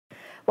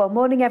Well,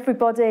 morning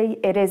everybody.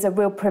 It is a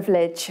real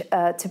privilege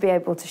to be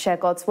able to share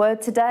God's word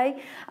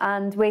today,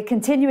 and we're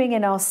continuing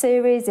in our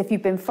series. If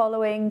you've been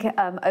following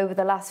over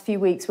the last few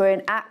weeks, we're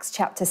in Acts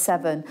chapter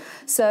 7.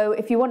 So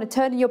if you want to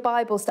turn in your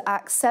Bibles to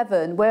Acts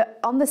 7, we're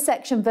on the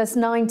section verse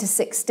 9 to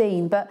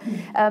 16. But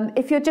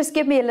if you'll just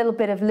give me a little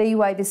bit of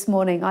leeway this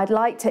morning, I'd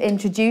like to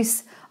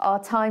introduce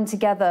our time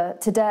together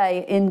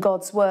today in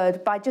God's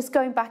word by just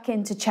going back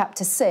into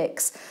chapter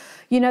 6.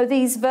 You know,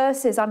 these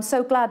verses, I'm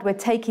so glad we're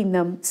taking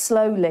them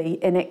slowly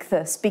in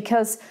Ichthus,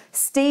 because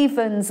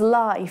Stephen's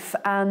life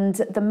and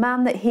the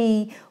man that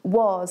he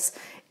was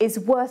is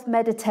worth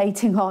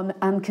meditating on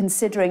and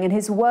considering, and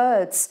his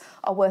words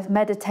are worth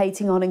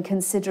meditating on and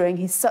considering.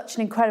 He's such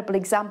an incredible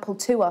example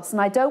to us, and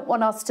I don't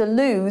want us to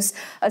lose,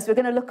 as we're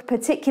going to look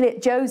particularly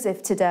at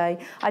Joseph today,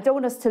 I don't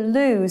want us to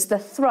lose the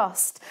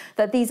thrust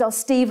that these are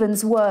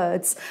Stephen's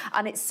words,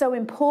 and it's so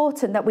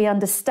important that we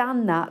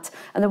understand that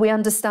and that we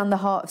understand the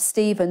heart of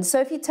Stephen.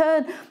 So if you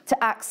turn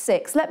to Acts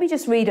 6, let me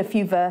just read a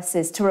few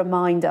verses to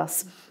remind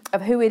us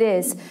of who it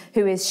is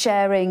who is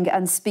sharing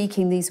and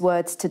speaking these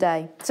words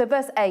today. So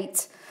verse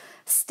 8,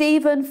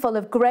 Stephen, full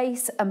of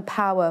grace and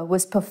power,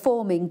 was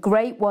performing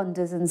great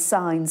wonders and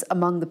signs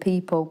among the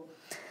people.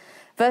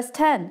 Verse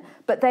 10,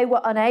 but they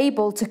were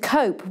unable to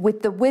cope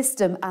with the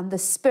wisdom and the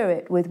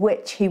spirit with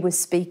which he was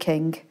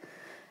speaking.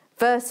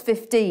 Verse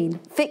 15,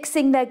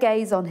 fixing their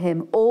gaze on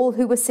him, all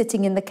who were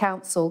sitting in the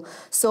council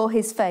saw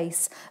his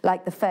face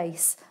like the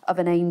face of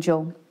an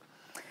angel.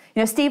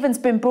 You know, Stephen's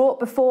been brought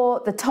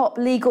before the top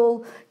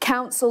legal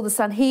council, the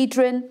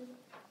Sanhedrin,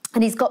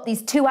 and he's got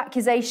these two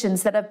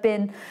accusations that have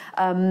been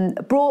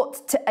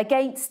brought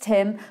against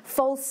him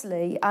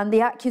falsely, and the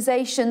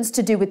accusations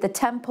to do with the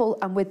temple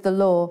and with the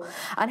law.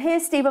 And here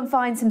Stephen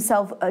finds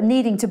himself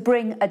needing to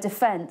bring a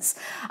defence.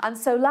 And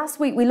so last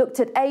week we looked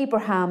at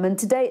Abraham, and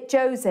today at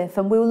Joseph,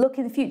 and we will look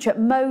in the future at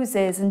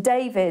Moses and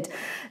David,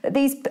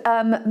 these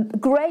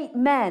great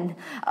men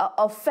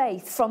of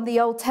faith from the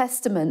Old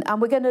Testament.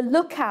 And we're going to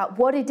look at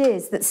what it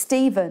is that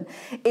Stephen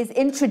is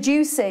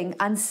introducing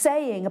and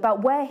saying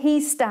about where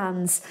he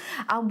stands,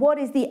 and what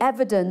is the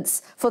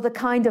evidence for the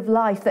kind of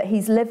life that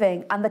he's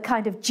living and the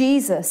kind of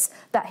Jesus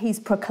that he's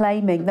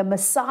proclaiming, the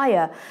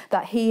Messiah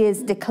that he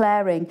is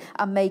declaring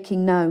and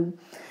making known.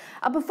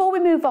 And before we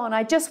move on,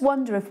 I just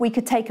wonder if we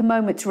could take a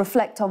moment to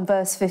reflect on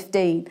verse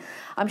 15.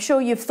 I'm sure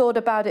you've thought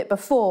about it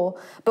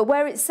before, but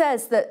where it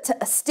says that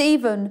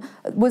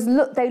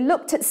they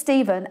looked at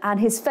Stephen and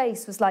his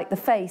face was like the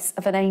face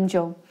of an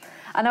angel.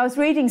 And I was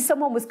reading,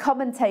 someone was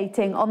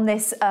commentating on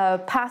this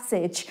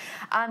passage,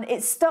 and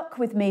it stuck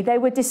with me. They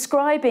were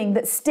describing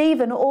that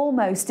Stephen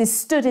almost is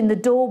stood in the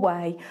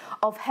doorway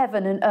of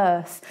heaven and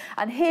earth.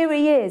 And here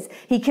he is.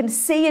 He can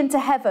see into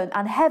heaven,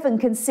 and heaven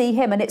can see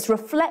him, and it's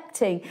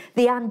reflecting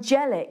the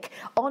angelic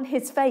on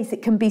his face.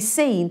 It can be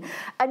seen.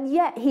 And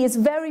yet he has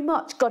very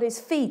much got his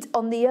feet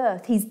on the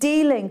earth. He's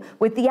dealing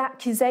with the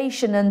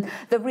accusation and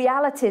the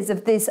realities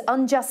of this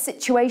unjust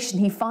situation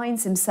he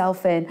finds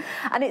himself in.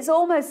 And it's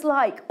almost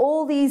like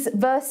all these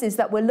verses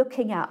that we're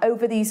looking at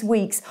over these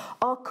weeks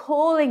are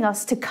calling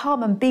us to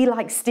come and be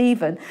like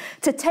Stephen,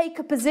 to take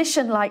a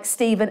position like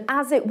Stephen,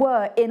 as it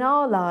were, in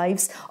our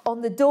lives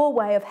on the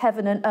doorway of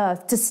heaven and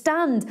earth, to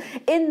stand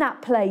in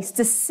that place,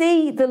 to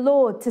see the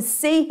Lord, to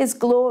see his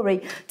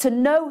glory, to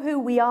know who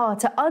we are,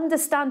 to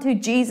understand who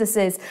Jesus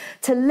is,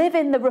 to live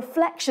in the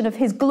reflection of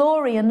his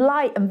glory and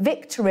light and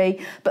victory,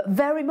 but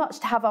very much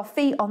to have our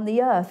feet on the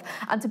earth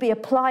and to be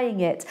applying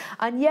it.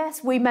 And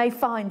yes, we may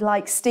find,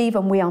 like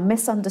Stephen, we are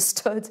misunderstood.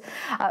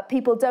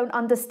 People don't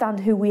understand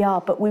who we are,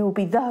 but we will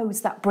be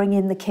those that bring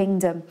in the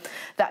kingdom,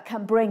 that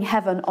can bring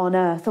heaven on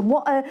earth. And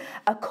what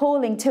a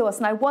calling to us.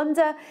 And I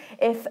wonder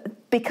if,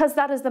 because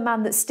that is the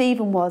man that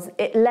Stephen was,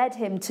 it led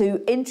him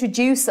to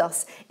introduce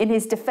us in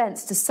his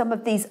defense to some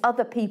of these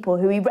other people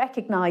who he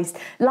recognized,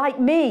 like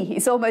me.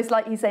 It's almost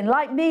like he's saying,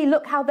 like me,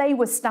 look how they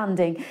were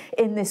standing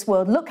in this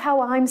world. Look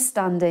how I'm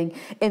standing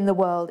in the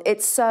world.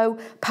 It's so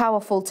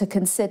powerful to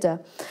consider.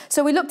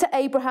 So we looked at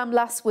Abraham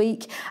last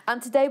week,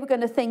 and today we're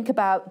going to think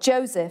about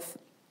Joseph.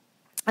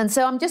 And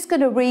so I'm just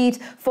going to read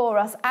for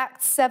us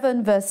Acts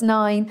 7 verse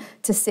 9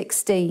 to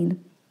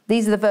 16.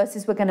 These are the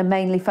verses we're going to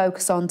mainly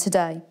focus on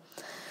today.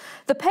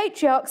 The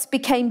patriarchs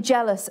became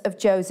jealous of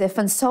Joseph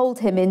and sold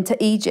him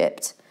into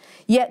Egypt.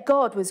 Yet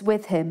God was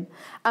with him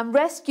and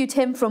rescued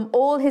him from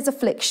all his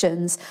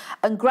afflictions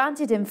and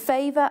granted him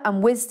favour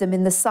and wisdom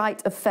in the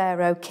sight of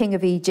Pharaoh, king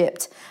of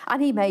Egypt.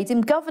 And he made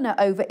him governor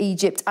over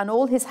Egypt and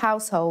all his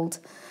household.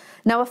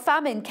 Now a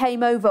famine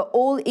came over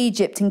all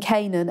Egypt and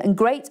Canaan, and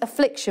great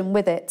affliction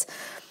with it.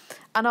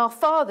 And our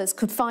fathers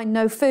could find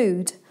no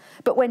food.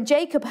 But when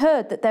Jacob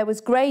heard that there was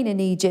grain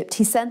in Egypt,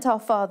 he sent our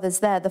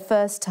fathers there the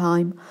first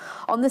time.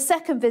 On the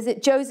second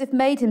visit, Joseph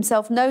made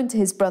himself known to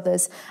his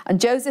brothers,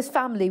 and Joseph's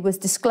family was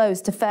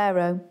disclosed to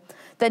Pharaoh.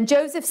 Then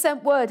Joseph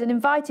sent word and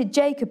invited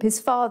Jacob, his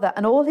father,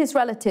 and all his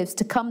relatives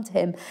to come to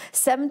him,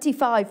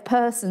 75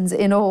 persons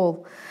in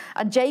all.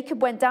 And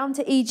Jacob went down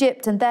to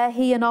Egypt, and there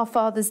he and our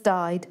fathers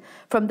died.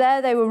 From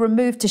there they were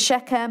removed to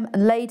Shechem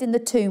and laid in the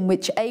tomb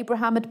which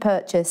Abraham had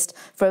purchased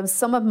for a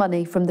sum of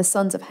money from the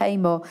sons of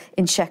Hamor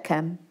in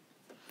Shechem.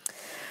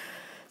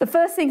 The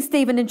first thing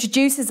Stephen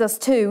introduces us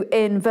to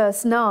in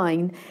verse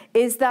 9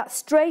 is that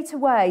straight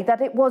away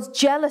that it was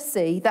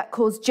jealousy that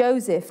caused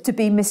Joseph to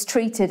be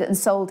mistreated and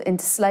sold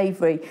into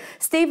slavery.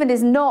 Stephen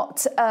is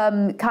not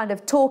kind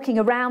of talking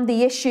around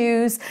the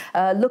issues,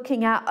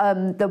 looking at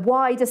the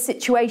wider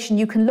situation.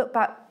 You can look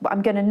back.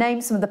 I'm going to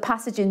name some of the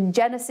passage in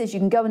Genesis. You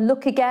can go and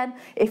look again,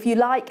 if you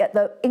like, at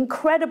the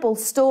incredible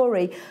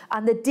story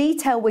and the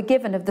detail we're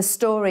given of the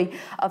story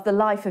of the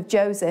life of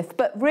Joseph.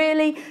 But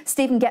really,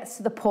 Stephen gets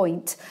to the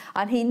point,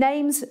 and he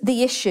names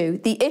the issue.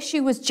 The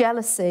issue was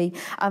jealousy,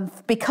 and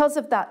because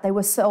of that, he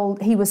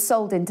was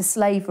sold into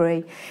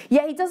slavery.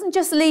 Yet he doesn't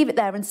just leave it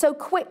there, and so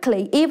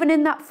quickly, even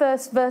in that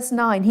first verse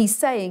 9, he's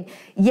saying,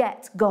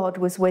 yet God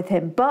was with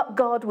him, but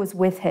God was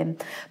with him.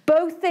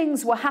 Both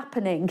things were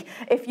happening,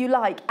 if you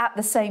like, at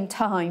the same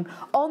time.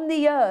 On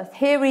the earth,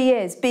 here he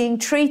is being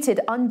treated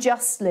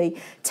unjustly,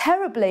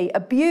 terribly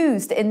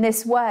abused in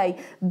this way,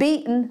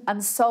 beaten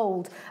and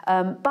sold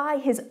by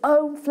his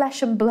own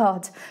flesh and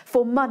blood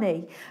for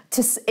money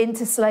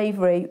into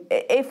slavery.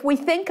 If we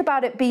think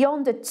about it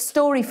beyond a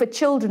story for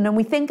children and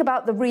we think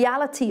about the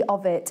reality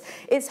of it,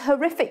 it's a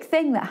horrific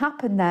thing that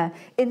happened there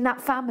in that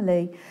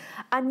family.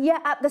 And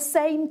yet at the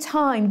same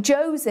time,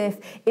 Joseph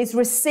is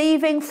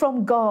receiving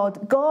from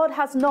God. God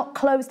has not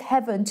closed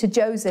heaven to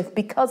Joseph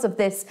because of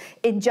this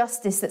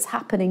injustice that's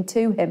happening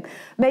to him.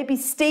 Maybe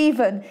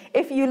Stephen,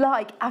 if you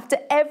like, after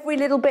every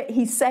little bit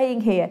he's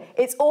saying here,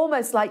 it's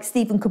almost like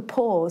Stephen could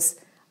pause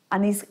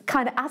and he's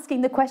kind of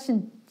asking the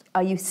question,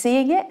 are you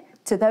seeing it?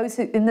 To those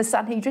who in the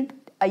Sanhedrin,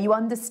 are you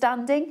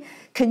understanding?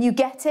 Can you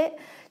get it?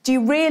 Do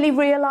you really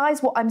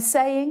realise what I'm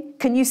saying?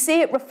 Can you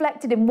see it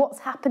reflected in what's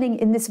happening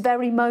in this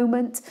very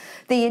moment?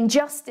 The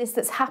injustice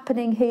that's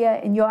happening here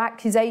in your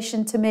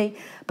accusation to me.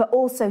 But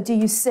also, do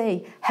you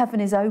see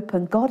heaven is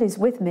open? God is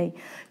with me.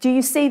 Do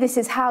you see this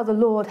is how the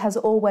Lord has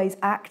always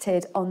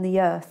acted on the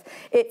earth?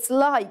 It's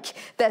like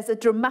there's a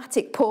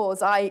dramatic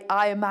pause,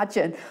 I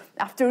imagine,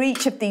 after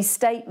each of these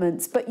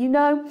statements. But you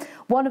know,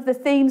 one of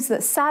the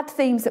sad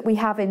themes that we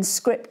have in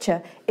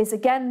Scripture is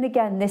again and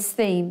again this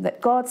theme that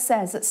God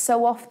says that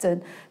so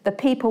often the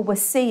people were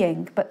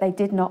seeing, but they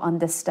did not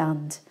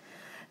understand.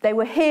 They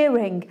were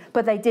hearing,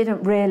 but they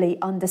didn't really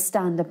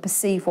understand and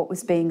perceive what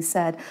was being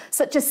said.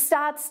 Such a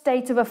sad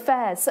state of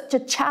affairs, such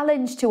a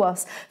challenge to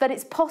us that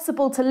it's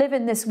possible to live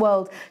in this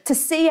world, to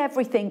see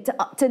everything,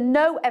 to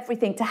know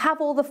everything, to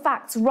have all the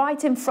facts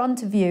right in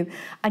front of you,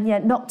 and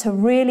yet not to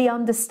really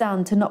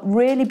understand, to not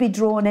really be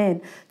drawn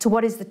in to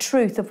what is the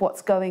truth of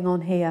what's going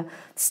on here.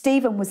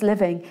 Stephen was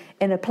living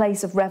in a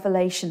place of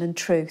revelation and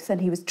truth, and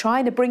he was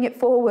trying to bring it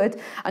forward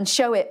and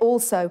show it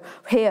also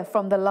here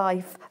from the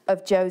life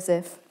of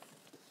Joseph.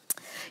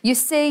 You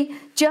see,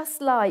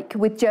 just like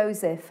with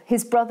Joseph,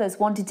 his brothers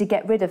wanted to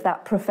get rid of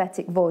that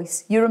prophetic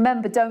voice. You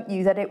remember, don't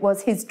you, that it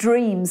was his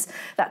dreams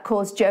that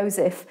caused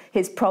Joseph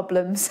his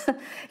problems.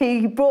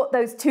 He brought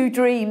those 2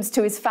 dreams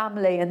to his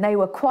family and they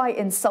were quite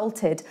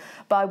insulted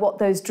by what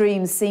those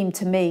dreams seemed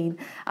to mean.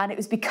 And it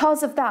was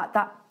because of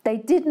that they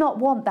did not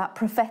want that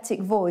prophetic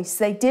voice.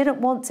 They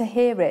didn't want to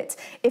hear it.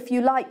 If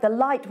you like, the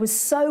light was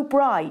so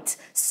bright,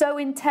 so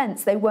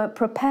intense, they weren't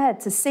prepared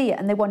to see it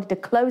and they wanted to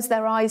close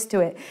their eyes to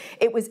it.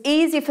 It was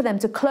easier for them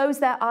to close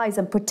their eyes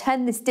and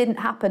pretend this didn't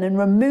happen and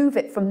remove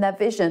it from their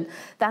vision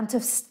than to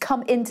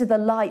come into the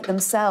light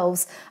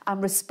themselves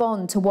and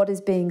respond to what is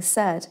being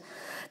said.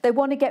 They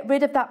want to get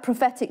rid of that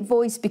prophetic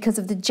voice because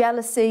of the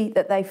jealousy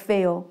that they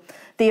feel,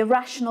 the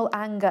irrational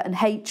anger and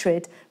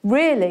hatred.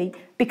 Really,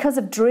 because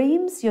of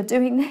dreams, you're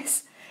doing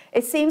this?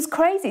 It seems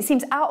crazy. It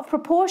seems out of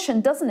proportion,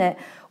 doesn't it?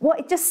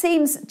 It just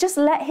seems, just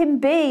let him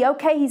be.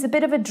 Okay, he's a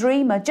bit of a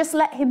dreamer. Just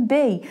let him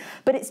be.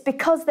 But it's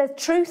because there's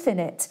truth in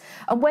it.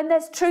 And when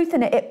there's truth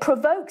in it, it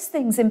provokes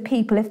things in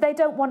people. If they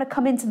don't want to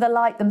come into the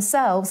light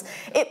themselves,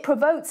 it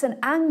provokes an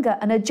anger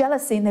and a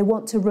jealousy, and they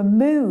want to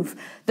remove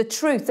the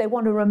truth. They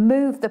want to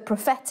remove the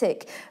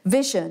prophetic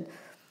vision.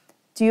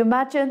 Do you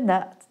imagine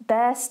that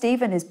there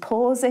Stephen is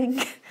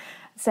pausing,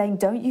 saying,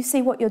 don't you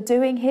see what you're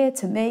doing here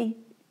to me?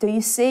 Do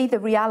you see the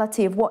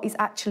reality of what is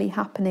actually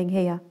happening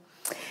here?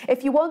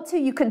 If you want to,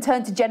 you can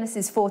turn to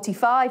Genesis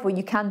 45, or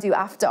you can do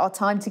after our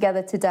time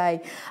together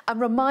today,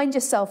 and remind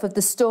yourself of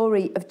the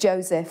story of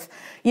Joseph.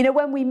 You know,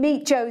 when we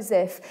meet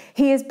Joseph,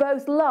 he is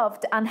both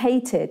loved and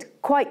hated.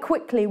 Quite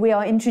quickly, we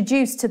are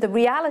introduced to the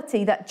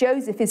reality that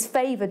Joseph is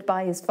favoured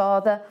by his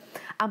father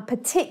and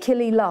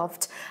particularly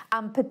loved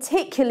and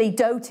particularly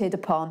doted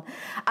upon.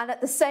 And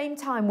at the same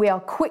time, we are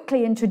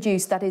quickly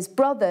introduced that his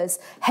brothers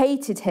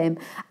hated him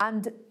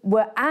and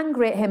were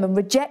angry at him and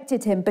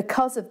rejected him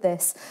because of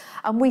this.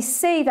 And we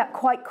see see that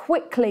quite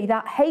quickly,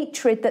 that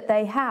hatred that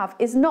they have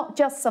is not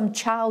just some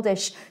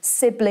childish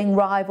sibling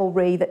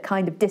rivalry that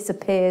kind of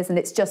disappears and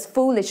it's just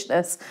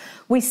foolishness.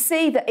 We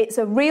see that it's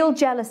a real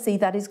jealousy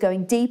that is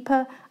going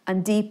deeper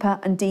and deeper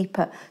and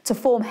deeper to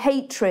form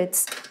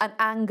hatreds and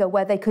anger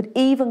where they could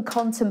even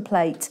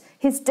contemplate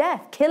his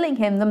death, killing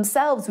him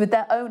themselves with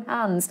their own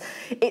hands.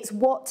 It's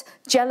what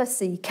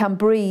jealousy can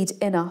breed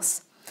in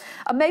us.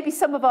 And maybe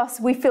some of us,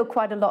 we feel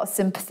quite a lot of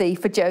sympathy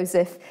for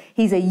Joseph.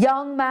 He's a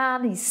young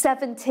man, he's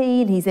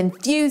 17, he's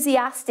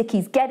enthusiastic,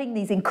 he's getting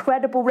these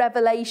incredible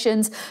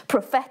revelations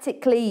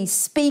prophetically, he's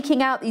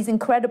speaking out these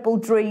incredible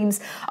dreams,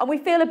 and we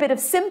feel a bit of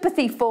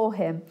sympathy for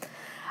him.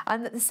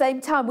 And at the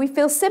same time, we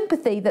feel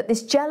sympathy that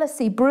this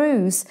jealousy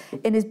brews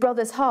in his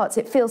brothers' hearts.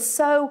 It feels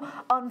so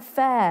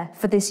unfair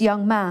for this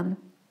young man.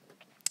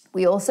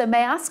 We also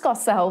may ask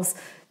ourselves,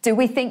 do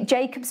we think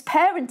Jacob's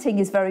parenting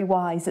is very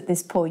wise at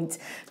this point?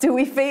 Do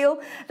we feel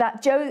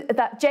that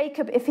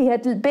Jacob, if he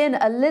had been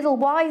a little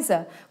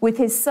wiser with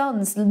his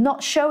sons,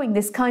 not showing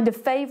this kind of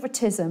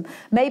favoritism,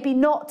 maybe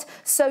not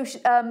so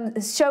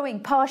showing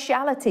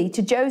partiality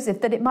to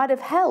Joseph, that it might have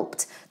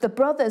helped the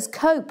brothers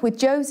cope with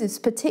Joseph's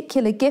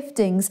particular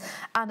giftings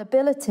and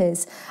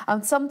abilities?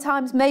 And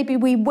sometimes maybe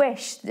we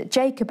wish that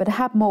Jacob had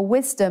had more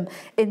wisdom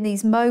in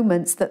these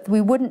moments, that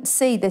we wouldn't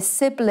see this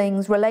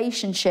siblings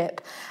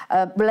relationships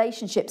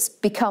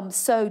become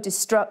so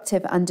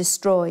destructive and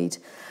destroyed.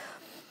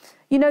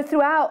 You know,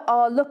 throughout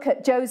our look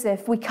at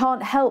Joseph, we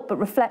can't help but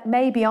reflect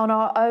maybe on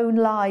our own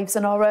lives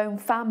and our own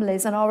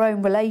families and our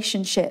own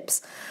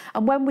relationships.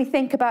 And when we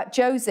think about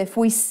Joseph,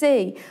 we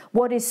see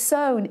what is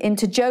sown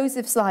into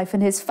Joseph's life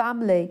and his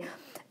family.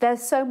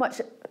 There's so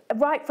much,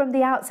 right from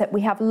the outset,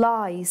 we have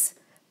lies,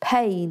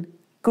 pain,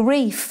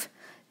 grief,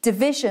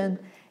 division,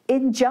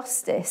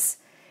 injustice.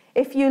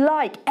 If you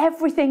like,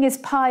 everything is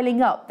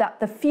piling up that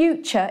the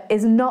future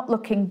is not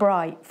looking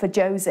bright for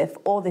Joseph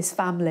or this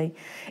family.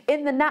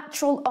 In the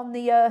natural, on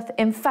the earth,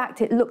 in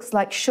fact, it looks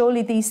like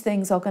surely these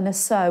things are going to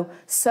sow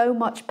so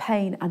much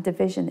pain and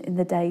division in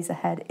the days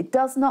ahead. It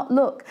does not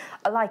look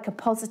like a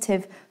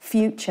positive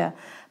future.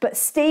 But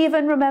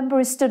Stephen, remember,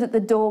 is stood at the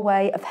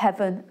doorway of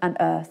heaven and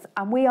earth.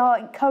 And we are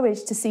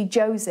encouraged to see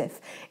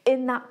Joseph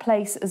in that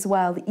place as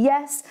well.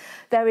 Yes,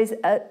 there is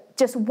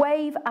just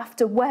wave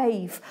after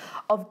wave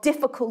of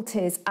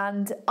difficulties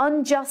and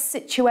unjust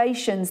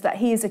situations that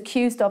he is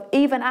accused of,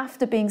 even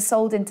after being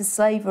sold into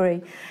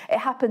slavery. It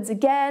happens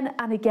again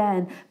and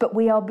again, but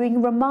we are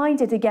being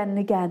reminded again and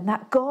again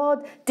that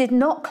God did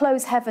not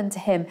close heaven to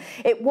him.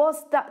 It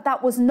was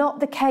that was not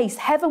the case.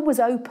 Heaven was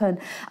open,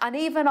 and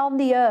even on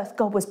the earth,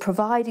 God was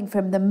providing for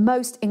him the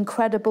most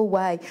incredible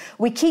way.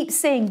 We keep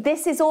seeing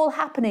this is all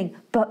happening,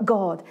 but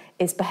God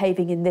is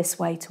behaving in this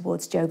way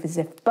towards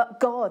Joseph. But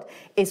God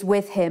is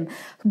with him.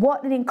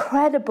 What an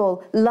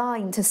incredible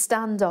line to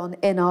stand on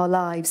in our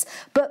lives.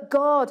 But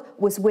God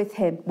was with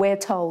him, we're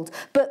told.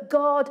 But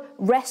God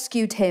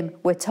rescued him,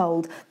 we're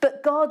told.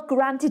 But God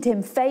granted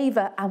him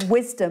favour and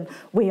wisdom,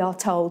 we are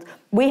told.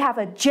 We have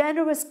a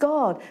generous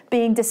God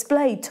being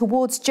displayed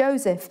towards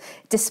Joseph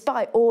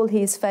despite all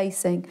he is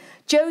facing.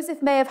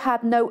 Joseph may have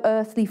had no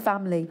earthly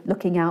family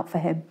looking out for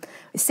him.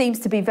 It seems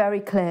to be very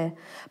clear.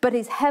 But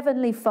his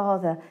heavenly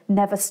Father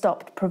never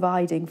stopped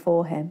providing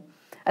for him.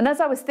 And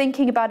as I was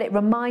thinking about it, it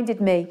reminded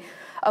me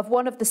of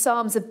one of the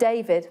Psalms of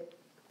David.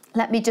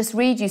 Let me just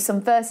read you some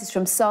verses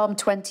from Psalm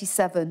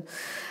 27,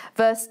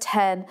 verse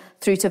 10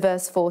 through to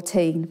verse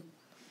 14.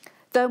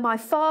 Though my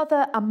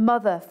father and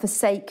mother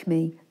forsake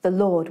me, the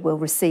Lord will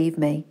receive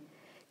me.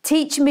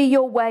 Teach me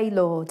your way,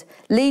 Lord.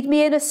 Lead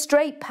me in a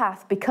straight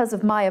path because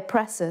of my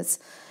oppressors.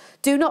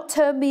 Do not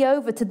turn me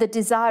over to the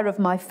desire of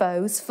my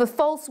foes, for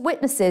false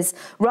witnesses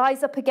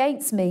rise up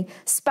against me,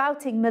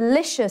 spouting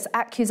malicious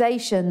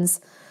accusations.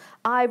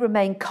 I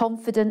remain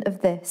confident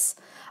of this.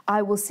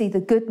 I will see the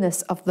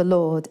goodness of the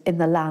Lord in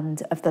the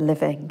land of the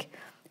living.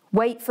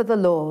 Wait for the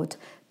Lord.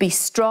 Be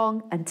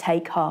strong and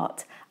take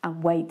heart,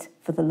 and wait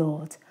for the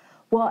Lord.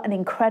 What an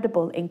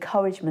incredible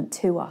encouragement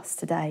to us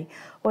today.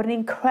 What an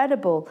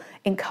incredible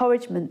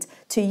encouragement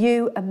to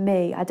you and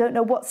me. I don't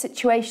know what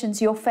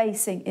situations you're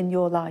facing in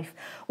your life,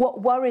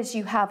 what worries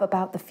you have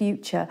about the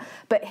future.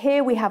 But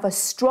here we have a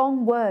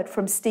strong word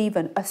from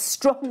Stephen, a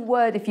strong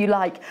word, if you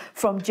like,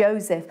 from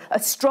Joseph, a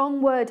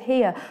strong word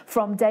here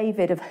from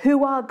David of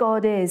who our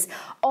God is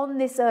on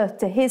this earth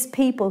to his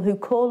people who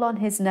call on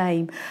his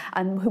name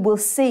and who will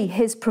see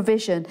his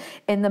provision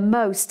in the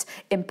most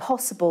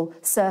impossible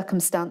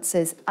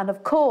circumstances. And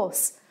of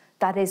course,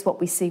 that is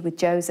what we see with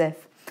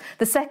Joseph.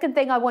 The second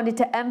thing I wanted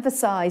to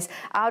emphasize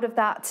out of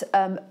that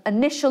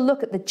initial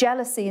look at the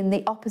jealousy and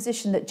the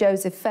opposition that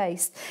Joseph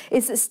faced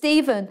is that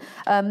Stephen,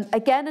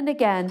 again and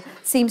again,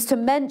 seems to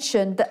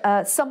mention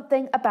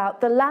something about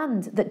the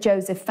land that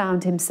Joseph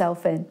found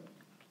himself in.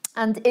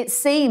 And it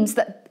seems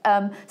that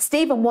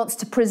Stephen wants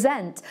to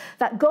present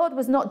that God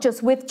was not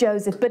just with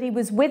Joseph, but he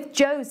was with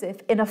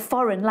Joseph in a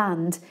foreign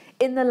land,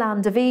 in the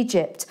land of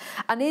Egypt.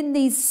 And in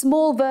these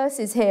small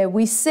verses here,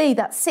 we see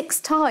that 6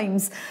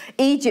 times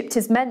Egypt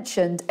is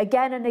mentioned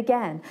again and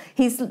again.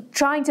 He's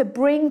trying to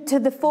bring to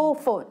the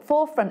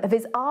forefront of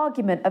his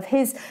argument, of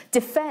his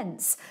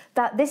defense,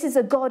 that this is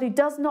a God who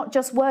does not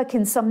just work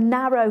in some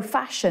narrow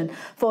fashion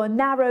for a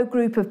narrow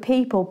group of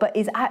people, but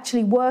is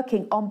actually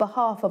working on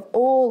behalf of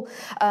all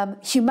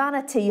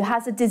humanity who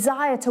has a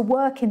desire to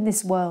work in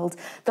this world.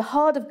 The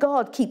heart of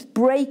God keeps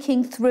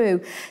breaking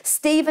through.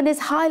 Stephen is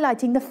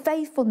highlighting the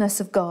faithfulness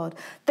of God,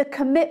 the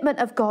commitment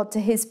of God to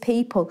his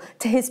people,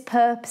 to his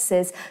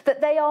purposes,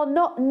 that they are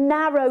not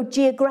narrow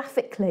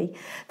geographically.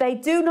 They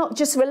do not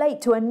just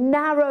relate to a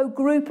narrow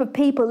group of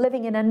people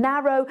living in a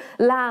narrow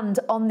land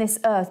on this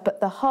earth,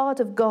 but the heart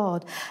of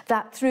God,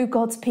 that through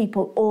God's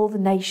people all the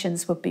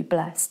nations would be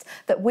blessed,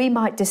 that we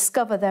might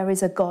discover there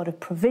is a God of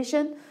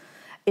provision.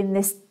 In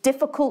this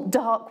difficult,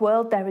 dark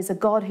world, there is a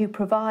God who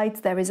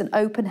provides. There is an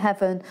open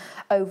heaven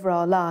over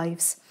our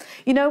lives.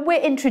 You know,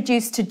 we're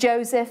introduced to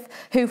Joseph,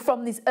 who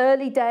from these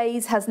early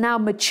days has now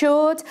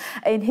matured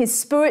in his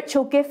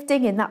spiritual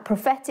gifting, in that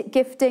prophetic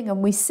gifting,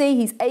 and we see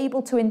he's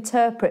able to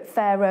interpret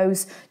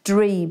Pharaoh's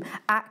dream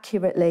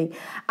accurately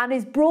and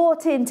is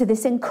brought into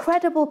this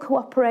incredible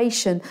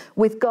cooperation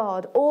with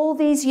God all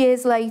these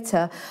years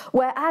later,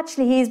 where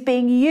actually he is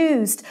being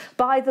used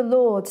by the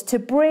Lord to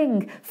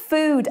bring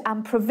food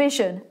and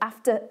provision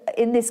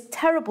in this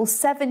terrible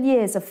 7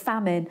 years of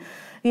famine.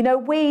 You know,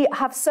 we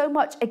have so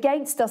much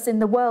against us in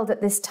the world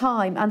at this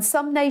time, and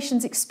some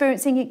nations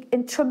experiencing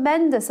in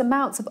tremendous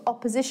amounts of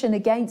opposition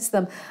against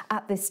them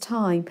at this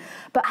time.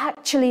 But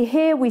actually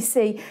here we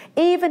see,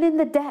 even in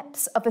the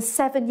depths of a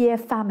 7-year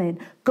famine,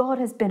 God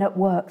has been at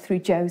work through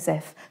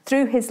Joseph,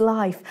 through his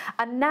life.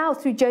 And now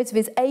through Joseph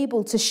is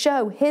able to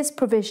show his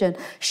provision,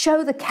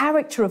 show the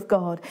character of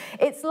God.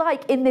 It's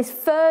like in this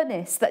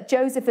furnace that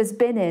Joseph has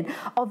been in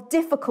of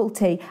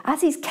difficulty,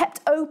 as he's kept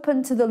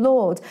open to the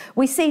Lord,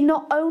 we see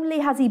not only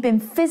has he been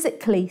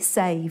physically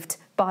saved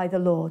by the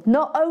Lord,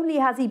 not only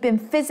has he been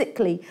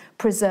physically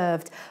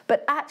preserved,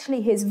 but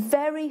actually his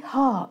very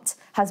heart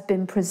has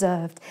been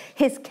preserved.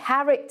 His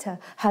character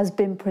has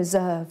been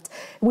preserved.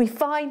 We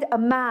find a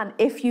man,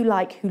 if you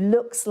like, who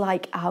looks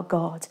like our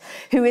God,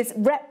 who is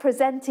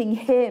representing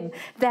him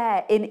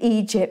there in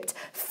Egypt,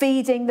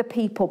 feeding the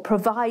people,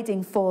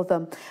 providing for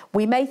them.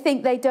 We may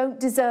think they don't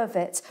deserve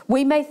it.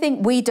 We may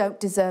think we don't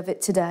deserve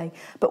it today,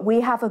 but we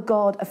have a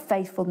God of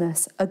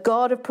faithfulness, a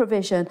God of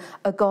provision,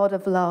 a God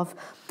of love.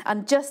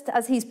 And just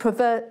as he's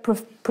preserved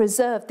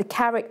the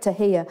character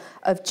here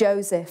of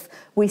Joseph,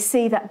 we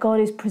see that God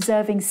is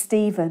preserving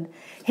Stephen.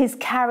 His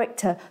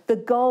character, the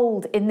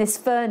gold in this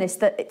furnace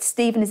that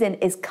Stephen is in,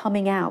 is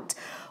coming out.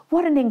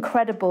 What an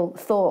incredible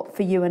thought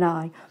for you and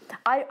I.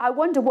 I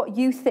wonder what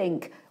you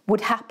think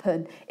would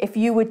happen if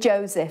you were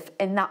Joseph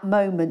in that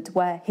moment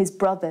where his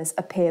brothers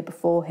appear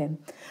before him.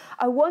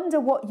 I wonder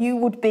what you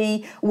would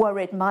be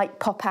worried might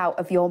pop out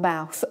of your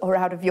mouth or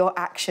out of your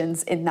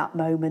actions in that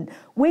moment.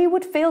 We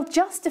would feel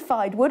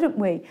justified, wouldn't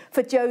we,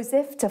 for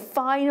Joseph to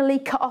finally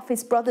cut off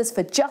his brothers,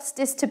 for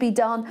justice to be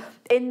done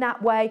in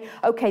that way.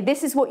 Okay,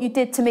 this is what you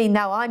did to me,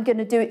 now I'm going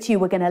to do it to you.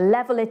 We're going to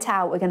level it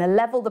out. We're going to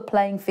level the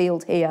playing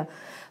field here.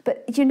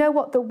 But you know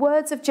what? The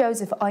words of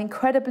Joseph are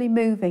incredibly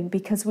moving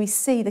because we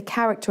see the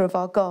character of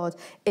our God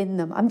in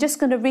them. I'm just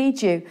going to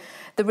read you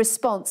the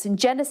response in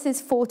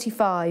Genesis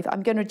 45.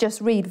 I'm going to just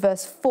read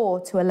verse 4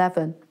 to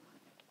 11.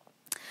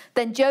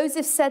 Then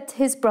Joseph said to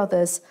his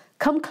brothers,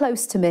 "Come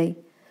close to me."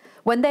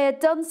 When they had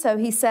done so,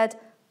 he said,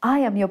 "I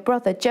am your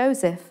brother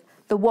Joseph,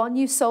 the one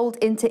you sold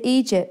into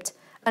Egypt.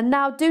 And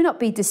now do not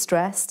be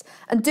distressed,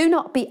 and do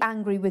not be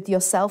angry with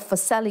yourself for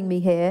selling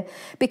me here,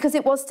 because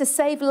it was to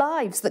save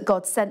lives that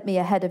God sent me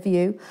ahead of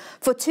you.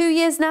 For 2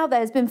 years now there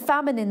has been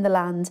famine in the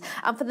land,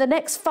 and for the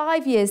next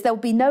 5 years there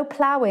will be no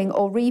ploughing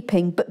or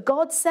reaping. But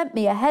God sent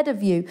me ahead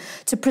of you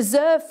to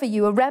preserve for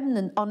you a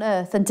remnant on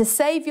earth, and to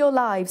save your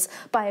lives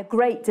by a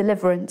great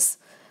deliverance.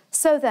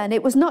 So then,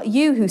 it was not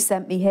you who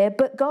sent me here,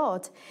 but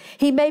God.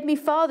 He made me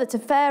father to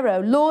Pharaoh,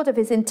 lord of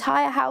his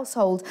entire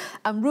household,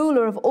 and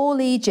ruler of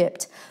all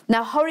Egypt.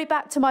 Now hurry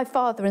back to my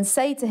father and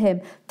say to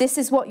him, 'This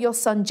is what your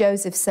son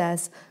Joseph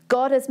says.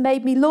 God has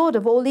made me lord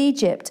of all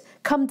Egypt.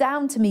 Come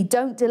down to me,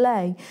 don't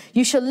delay.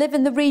 You shall live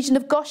in the region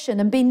of Goshen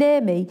and be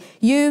near me,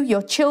 you,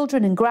 your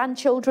children and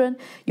grandchildren,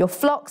 your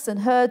flocks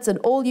and herds and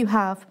all you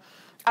have.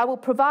 I will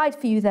provide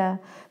for you there,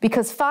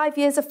 because 5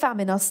 years of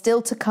famine are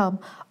still to come.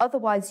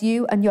 Otherwise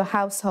you and your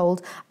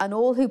household and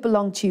all who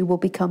belong to you will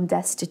become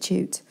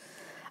destitute.'"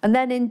 And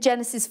then in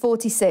Genesis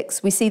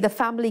 46, we see the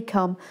family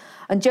come,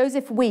 and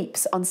Joseph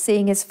weeps on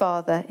seeing his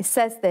father. It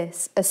says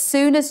this: "As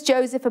soon as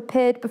Joseph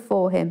appeared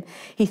before him,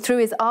 he threw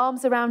his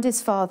arms around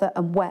his father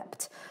and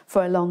wept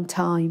for a long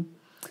time."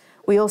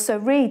 We also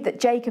read that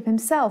Jacob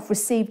himself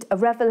received a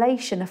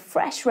revelation, a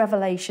fresh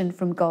revelation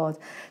from God,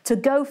 to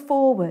go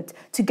forward,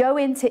 to go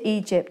into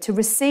Egypt, to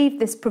receive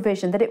this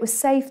provision, that it was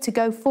safe to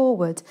go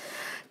forward.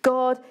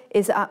 God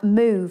is at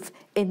move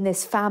in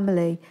this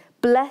family,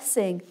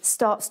 Blessing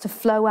starts to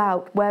flow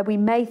out where we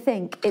may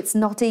think it's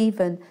not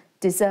even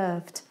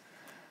deserved.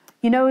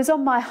 You know, it was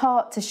on my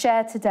heart to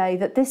share today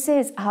that this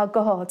is our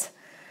God.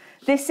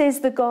 This is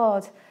the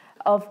God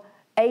of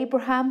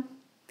Abraham.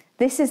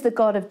 This is the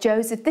God of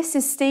Joseph. This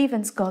is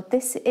Stephen's God.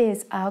 This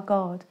is our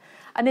God.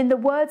 And in the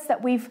words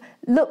that we've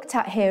looked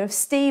at here of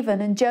Stephen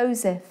and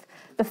Joseph,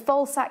 the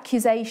false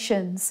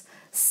accusations,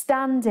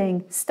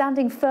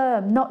 standing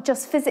firm, not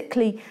just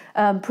physically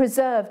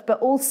preserved, but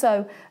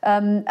also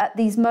at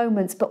these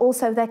moments, but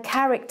also their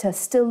character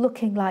still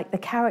looking like the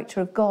character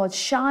of God,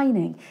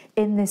 shining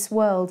in this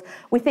world.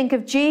 We think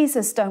of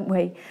Jesus, don't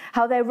we?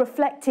 How they're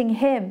reflecting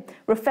him,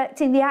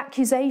 reflecting the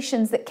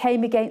accusations that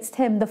came against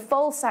him, the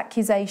false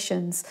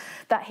accusations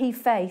that he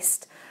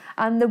faced,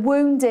 and the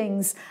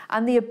woundings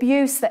and the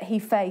abuse that he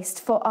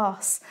faced for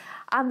us,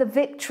 and the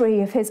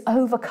victory of his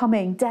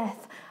overcoming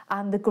death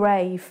and the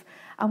grave.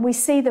 And we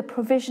see the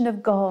provision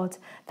of God,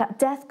 that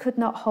death could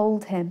not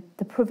hold him,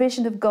 the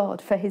provision of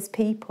God for his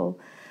people.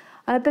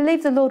 And I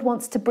believe the Lord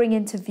wants to bring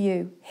into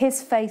view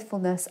his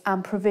faithfulness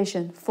and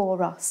provision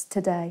for us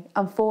today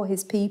and for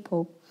his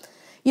people.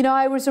 You know,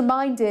 I was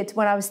reminded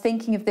when I was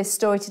thinking of this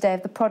story today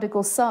of the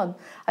prodigal son.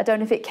 I don't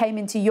know if it came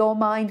into your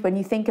mind when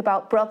you think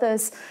about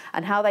brothers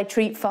and how they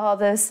treat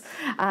fathers,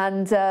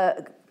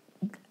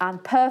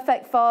 and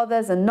perfect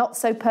fathers and not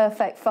so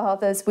perfect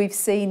fathers we've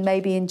seen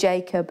maybe in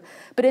Jacob.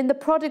 But in the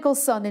prodigal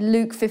son in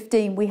Luke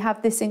 15, we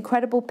have this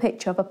incredible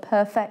picture of a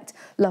perfect,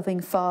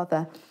 loving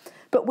father.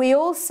 But we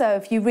also,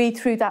 if you read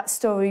through that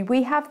story,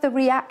 we have the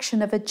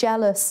reaction of a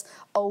jealous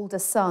older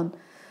son.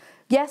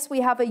 Yes,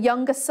 we have a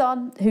younger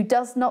son who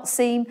does not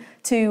seem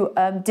to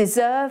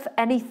deserve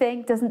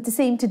anything, doesn't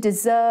seem to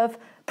deserve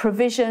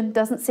provision,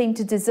 doesn't seem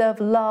to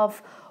deserve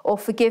love or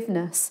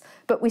forgiveness.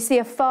 But we see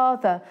a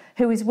father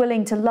who is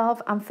willing to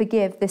love and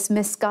forgive this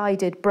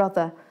misguided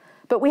brother.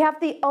 But we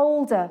have the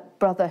older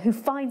brother who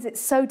finds it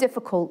so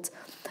difficult.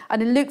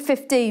 And in Luke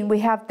 15, we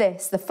have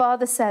this. The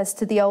father says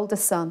to the older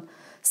son,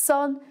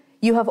 "Son,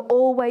 you have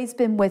always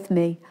been with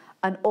me,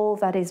 and all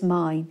that is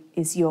mine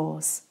is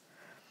yours."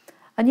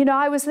 And you know,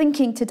 I was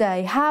thinking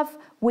today, have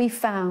we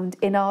found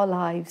in our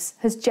lives,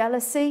 has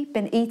jealousy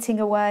been eating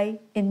away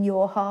in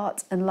your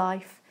heart and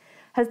life?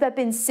 Has there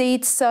been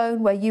seed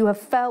sown where you have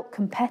felt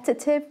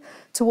competitive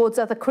towards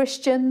other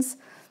Christians,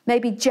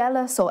 maybe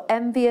jealous or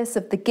envious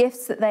of the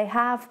gifts that they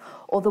have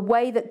or the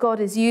way that God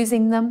is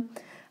using them?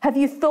 Have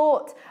you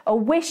thought or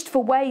wished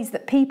for ways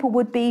that people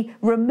would be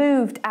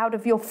removed out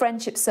of your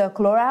friendship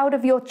circle or out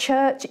of your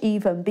church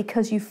even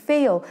because you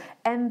feel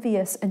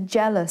envious and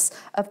jealous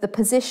of the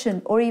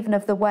position or even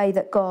of the way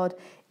that God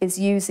is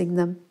using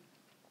them?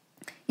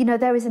 You know,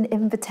 there is an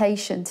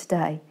invitation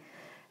today.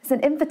 It's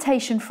an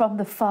invitation from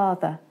the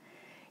Father.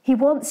 He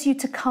wants you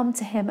to come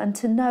to him and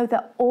to know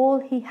that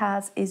all he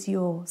has is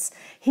yours.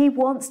 He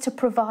wants to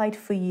provide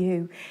for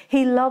you.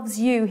 He loves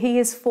you. He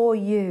is for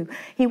you.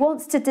 He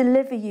wants to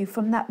deliver you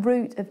from that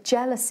root of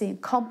jealousy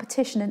and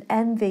competition and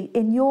envy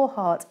in your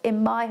heart,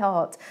 in my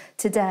heart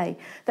today.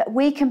 That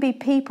we can be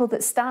people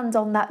that stand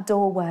on that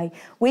doorway.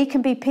 We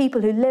can be people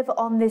who live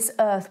on this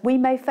earth. We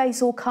may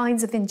face all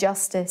kinds of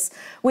injustice.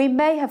 We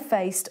may have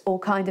faced all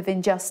kinds of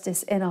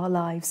injustice in our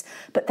lives.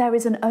 But there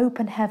is an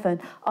open heaven.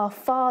 Our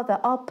Father,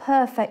 our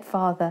perfect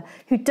Father,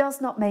 who does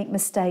not make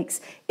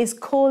mistakes, is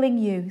calling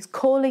you, is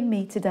calling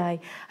me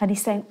today, and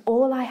he's saying,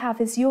 all I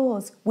have is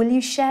yours. Will you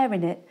share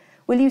in it?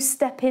 Will you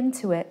step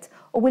into it?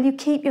 Or will you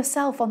keep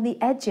yourself on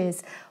the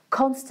edges,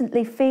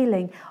 constantly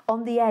feeling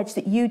on the edge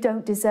that you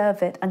don't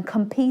deserve it and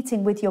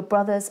competing with your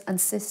brothers and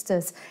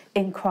sisters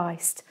in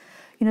Christ?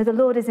 You know, the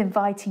Lord is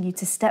inviting you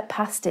to step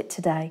past it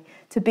today,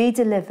 to be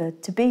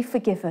delivered, to be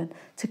forgiven,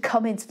 to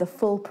come into the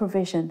full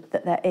provision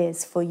that there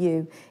is for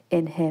you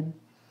in him.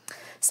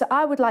 So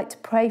I would like to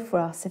pray for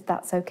us, if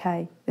that's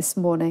okay, this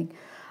morning.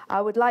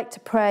 I would like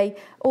to pray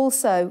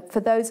also for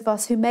those of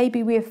us who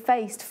maybe we have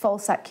faced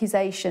false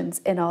accusations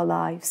in our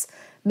lives.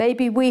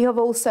 Maybe we have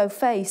also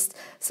faced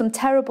some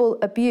terrible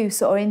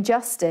abuse or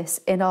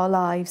injustice in our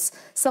lives.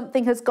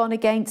 Something has gone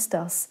against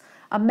us,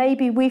 and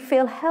maybe we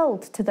feel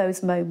held to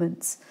those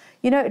moments.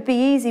 You know, it'd be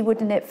easy,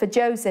 wouldn't it, for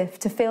Joseph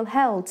to feel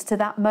held to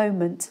that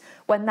moment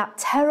when that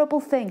terrible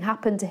thing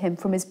happened to him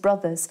from his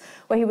brothers,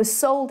 where he was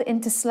sold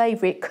into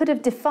slavery. It could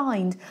have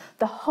defined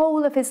the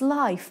whole of his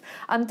life.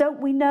 And don't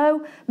we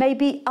know,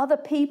 maybe other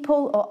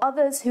people or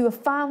others who have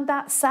found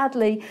that,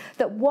 sadly,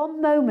 that one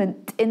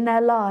moment in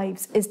their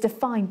lives is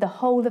defined the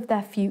whole of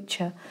their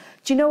future.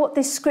 Do you know what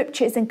this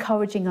scripture is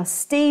encouraging us?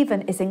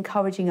 Stephen is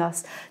encouraging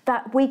us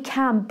that we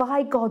can,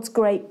 by God's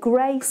great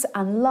grace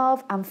and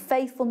love and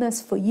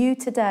faithfulness for you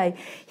today,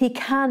 he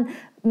can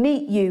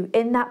meet you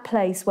in that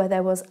place where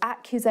there was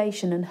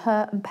accusation and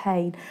hurt and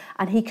pain,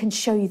 and he can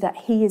show you that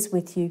he is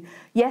with you.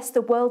 Yes,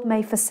 the world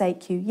may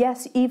forsake you.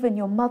 Yes, even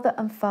your mother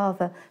and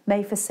father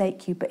may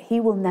forsake you, but he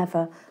will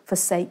never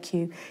forsake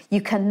you.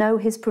 You can know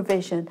his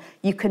provision.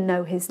 You can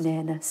know his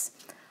nearness.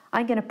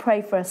 I'm going to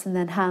pray for us and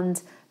then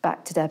hand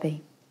back to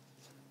Debbie.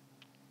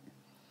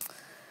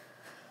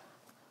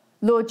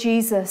 Lord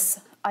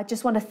Jesus, I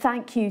just want to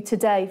thank you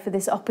today for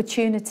this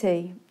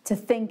opportunity to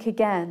think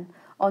again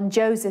on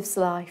Joseph's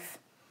life,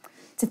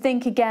 to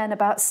think again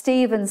about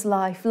Stephen's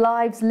life,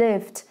 lives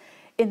lived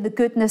in the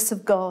goodness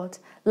of God,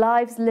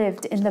 lives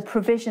lived in the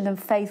provision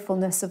and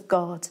faithfulness of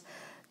God.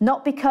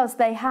 Not because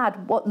they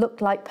had what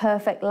looked like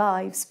perfect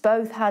lives.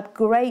 Both had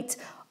great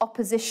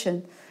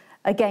opposition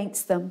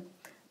against them.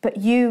 But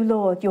you,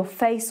 Lord, your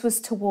face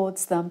was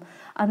towards them.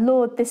 And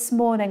Lord, this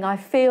morning, I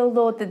feel,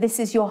 Lord, that this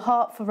is your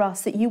heart for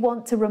us, that you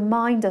want to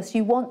remind us,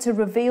 you want to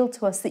reveal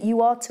to us that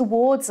you are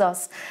towards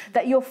us,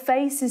 that your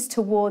face is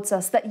towards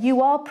us, that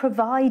you are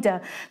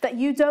provider, that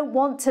you don't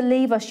want to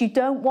leave us, you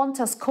don't want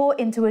us caught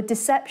into a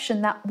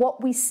deception that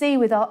what we see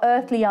with our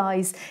earthly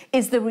eyes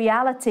is the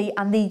reality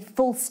and the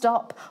full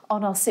stop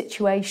on our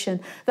situation.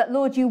 That,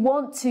 Lord, you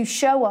want to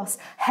show us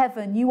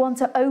heaven, you want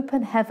to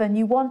open heaven,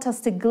 you want us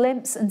to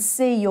glimpse and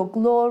see your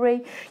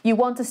glory, you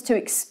want us to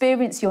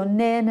experience your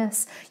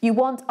nearness. You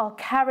want our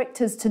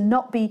characters to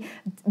not be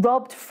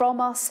robbed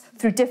from us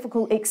through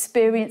difficult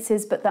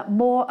experiences, but that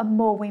more and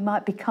more we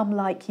might become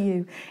like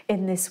you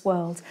in this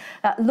world.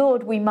 That,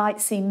 Lord, we might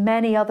see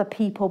many other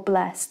people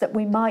blessed, that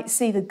we might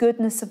see the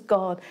goodness of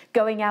God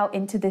going out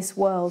into this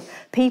world.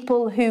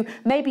 People who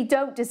maybe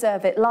don't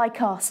deserve it,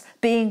 like us,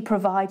 being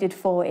provided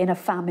for in a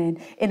famine,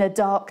 in a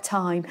dark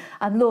time.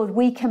 And Lord,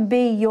 we can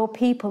be your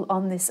people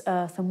on this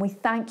earth, and we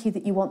thank you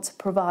that you want to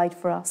provide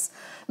for us.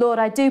 Lord,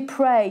 I do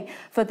pray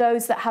for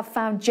those that have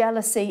found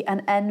jealousy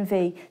and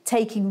envy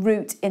taking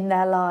root in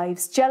their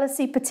lives.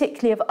 Jealousy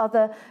particularly of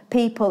other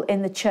people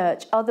in the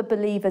church, other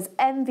believers,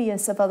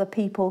 envious of other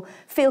people,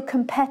 feel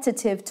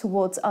competitive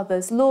towards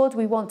others. Lord,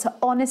 we want to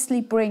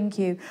honestly bring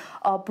you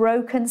our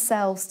broken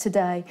selves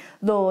today,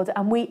 Lord,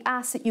 and we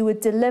ask that you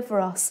would deliver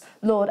us,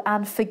 Lord,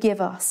 and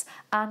forgive us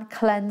and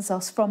cleanse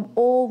us from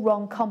all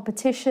wrong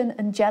competition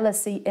and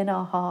jealousy in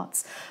our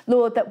hearts.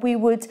 Lord, that we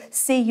would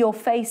see your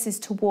faces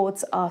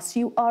towards us.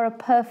 You are a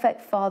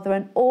perfect Father,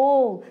 and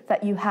all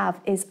that you have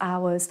is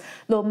ours.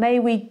 Lord, may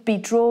we be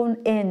drawn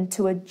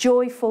into a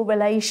joyful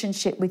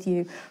relationship with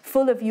you,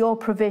 full of your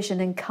provision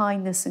and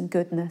kindness and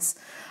goodness.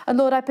 And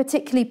Lord, I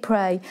particularly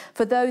pray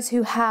for those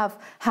who have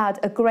had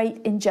a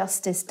great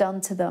injustice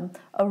done to them,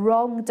 a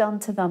wrong done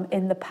to them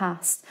in the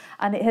past,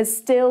 and it has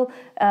still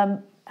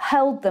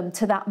held them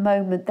to that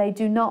moment. They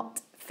do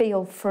not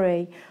feel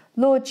free.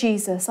 Lord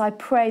Jesus, I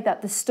pray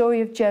that the story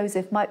of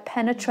Joseph might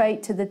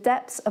penetrate to the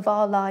depths of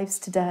our lives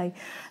today,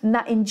 and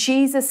that in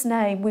Jesus'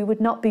 name we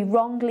would not be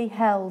wrongly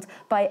held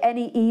by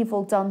any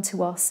evil done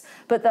to us,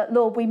 but that,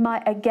 Lord, we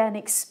might again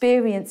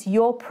experience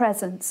your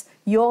presence,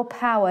 your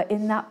power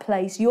in that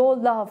place, your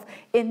love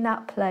in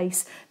that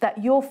place,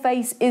 that your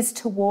face is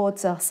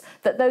towards us,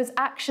 that those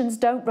actions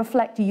don't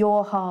reflect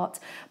your heart.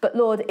 But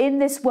Lord, in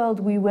this world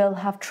we will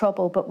have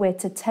trouble, but we're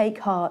to take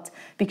heart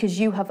because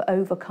you have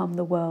overcome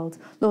the world.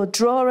 Lord,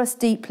 draw us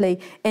deeply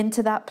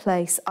into that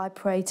place, I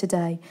pray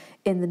today,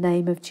 in the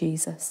name of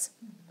Jesus.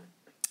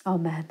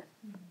 Amen.